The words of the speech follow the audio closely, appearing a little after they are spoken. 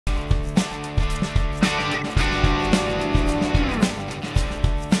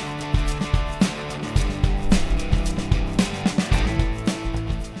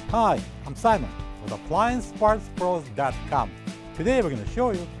Hi, I'm Simon with AppliancePartsPros.com. Today we're going to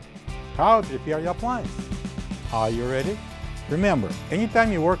show you how to repair your appliance. Are you ready? Remember,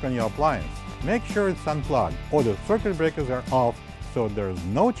 anytime you work on your appliance, make sure it's unplugged or the circuit breakers are off so there's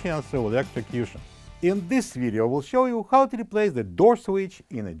no chance of electrocution. In this video, we'll show you how to replace the door switch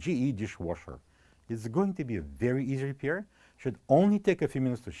in a GE dishwasher. It's going to be a very easy repair. Should only take a few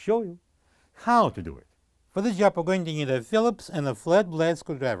minutes to show you how to do it. For this job, we're going to need a Phillips and a flat blade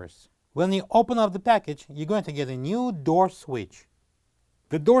screwdrivers. When you open up the package, you're going to get a new door switch.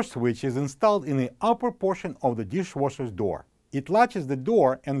 The door switch is installed in the upper portion of the dishwasher's door. It latches the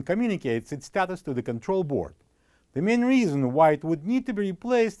door and communicates its status to the control board. The main reason why it would need to be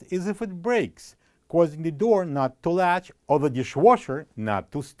replaced is if it breaks, causing the door not to latch or the dishwasher not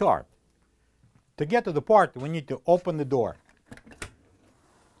to start. To get to the part, we need to open the door.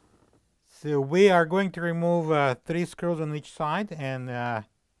 So we are going to remove 3 screws on each side and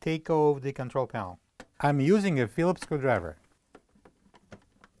take off the control panel. I'm using a Phillips screwdriver.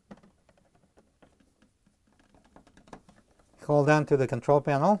 Hold on to the control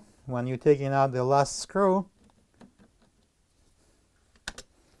panel when you're taking out the last screw.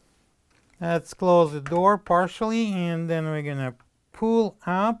 Let's close the door partially and then we're going to pull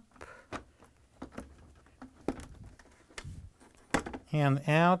up and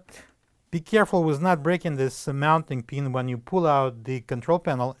out. Be careful with not breaking this mounting pin when you pull out the control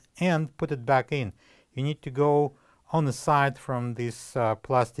panel and put it back in. You need to go on the side from this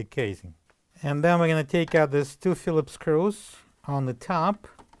plastic casing. And then we're going to take out these 2 Phillips screws on the top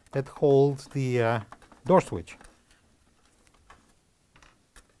that holds the door switch.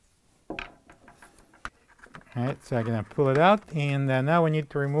 Alright, so I'm going to pull it out, and now we need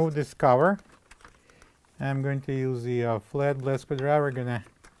to remove this cover. I'm going to use the flat blade screwdriver. I'm going to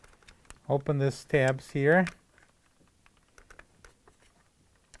open these tabs here.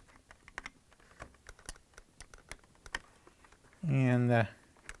 And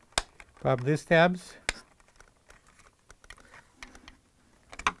pop these tabs.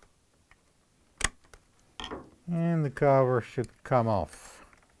 And the cover should come off.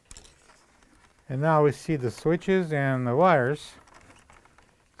 And now we see the switches and the wires.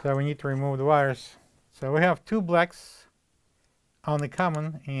 So we need to remove the wires. So we have 2 blacks on the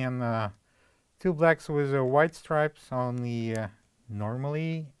common and 2 blacks with white stripes on the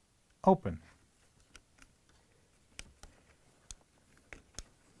normally open.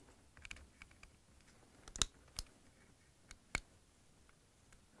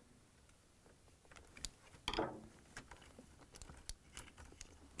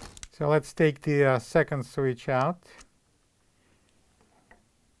 So let's take the second switch out.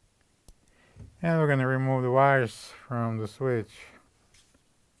 And we're going to remove the wires from the switch.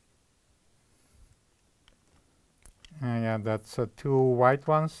 And yeah, that's 2 white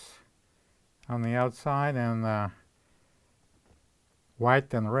ones on the outside and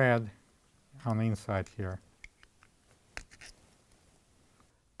white and red on the inside here.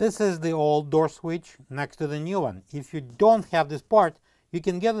 This is the old door switch next to the new one. If you don't have this part, you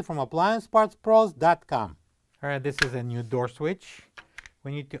can get it from AppliancePartsPros.com. Alright, this is a new door switch.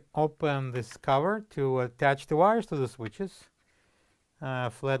 We need to open this cover to attach the wires to the switches.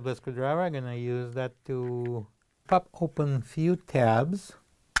 Flat blade screwdriver, I'm going to use that to pop open a few tabs.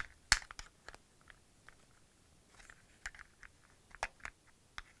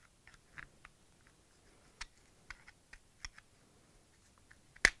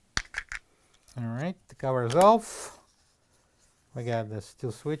 Alright, the cover is off. We got these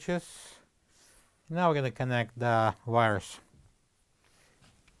 2 switches. Now we're going to connect the wires.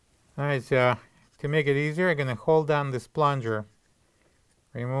 Alright, so to make it easier, I'm going to hold down this plunger,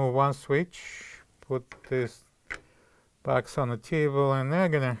 remove 1 switch, put this box on the table, and then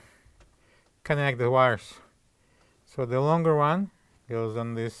I'm going to connect the wires. So the longer one goes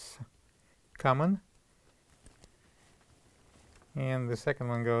on this common, and the second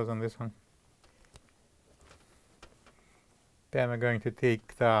one goes on this one. Then we're going to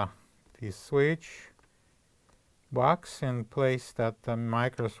take the switch box and place that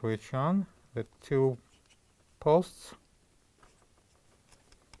micro switch on the 2 posts.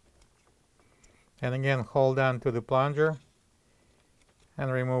 And again, hold on to the plunger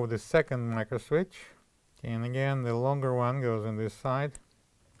and remove the second micro switch. And again, the longer one goes on this side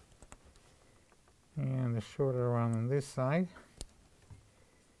and the shorter one on this side.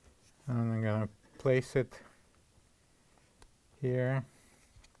 And I'm going to place it here.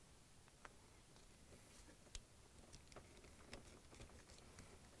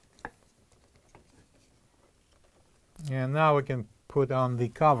 And now we can put on the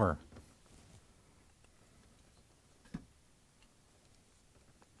cover.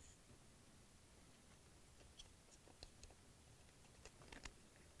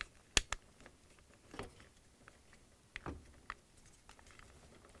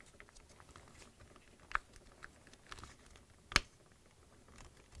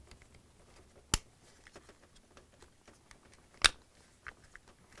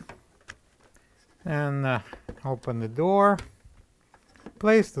 And open the door,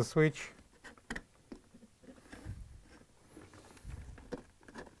 place the switch,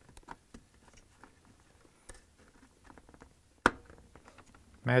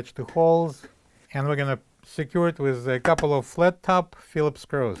 match the holes, and we're going to secure it with a couple of flat top Phillips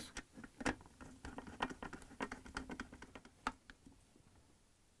screws.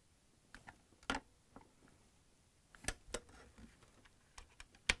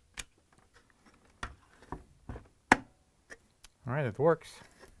 Alright, it works.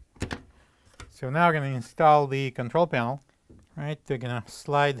 So now we're going to install the control panel. Alright, we're going to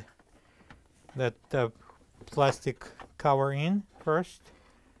slide that plastic cover in first,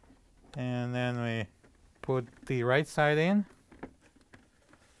 and then we put the right side in.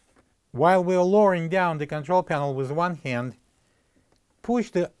 While we're lowering down the control panel with one hand, push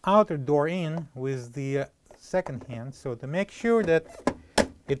the outer door in with the second hand, so to make sure that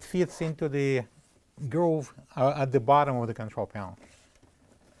it fits into the groove at the bottom of the control panel.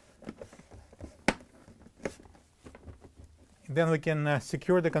 Then we can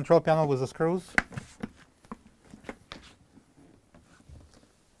secure the control panel with the screws.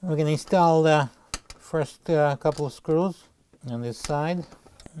 We're going to install the first couple of screws on this side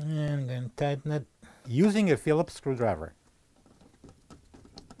and then tighten it using a Phillips screwdriver.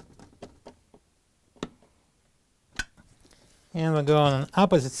 And we'll go on the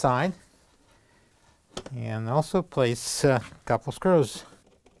opposite side and also place a couple screws.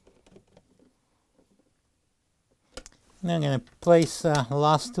 Now I'm going to place the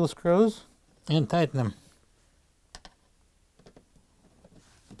last two screws and tighten them.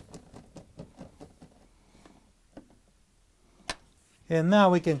 And now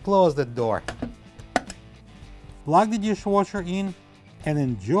we can close the door. Plug the dishwasher in and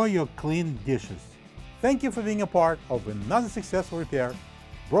enjoy your clean dishes. Thank you for being a part of another successful repair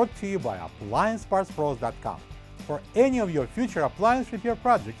brought to you by AppliancePartsPros.com. For any of your future appliance repair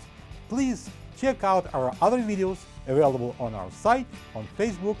projects, please check out our other videos available on our site, on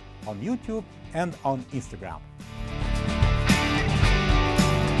Facebook, on YouTube, and on Instagram.